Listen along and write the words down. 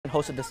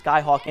hosted the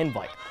Skyhawk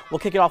Invite. We'll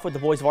kick it off with the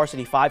boys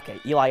varsity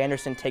 5K. Eli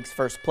Anderson takes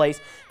first place,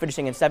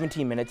 finishing in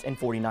 17 minutes and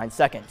 49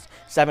 seconds,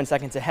 7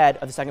 seconds ahead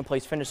of the second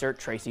place finisher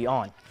Tracy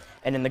On.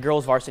 And in the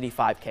girls varsity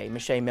 5K,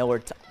 Michelle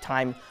Miller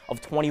time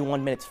of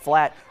 21 minutes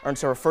flat earns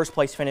her first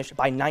place finish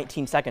by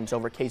 19 seconds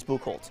over Case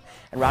Buchholz.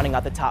 And rounding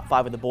out the top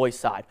 5 of the boys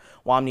side,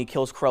 Wamney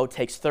Kills Crow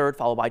takes third,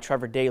 followed by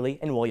Trevor Daly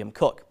and William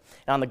Cook.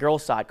 And on the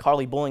girls side,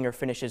 Carly Bullinger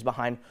finishes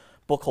behind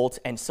Buchholz,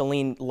 and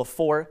Celine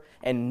Lafort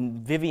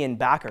and Vivian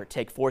Backer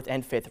take 4th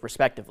and 5th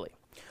respectively.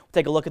 We'll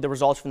take a look at the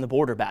results from the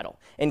border battle.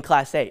 In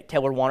Class A,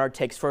 Taylor Warner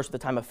takes first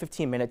with a time of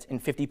 15 minutes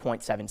and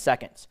 50.7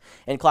 seconds.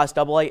 In Class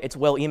AA, it's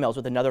Will Emails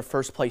with another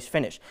first place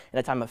finish in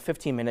a time of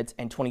 15 minutes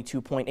and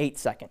 22.8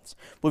 seconds.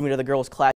 Moving to the girls' Class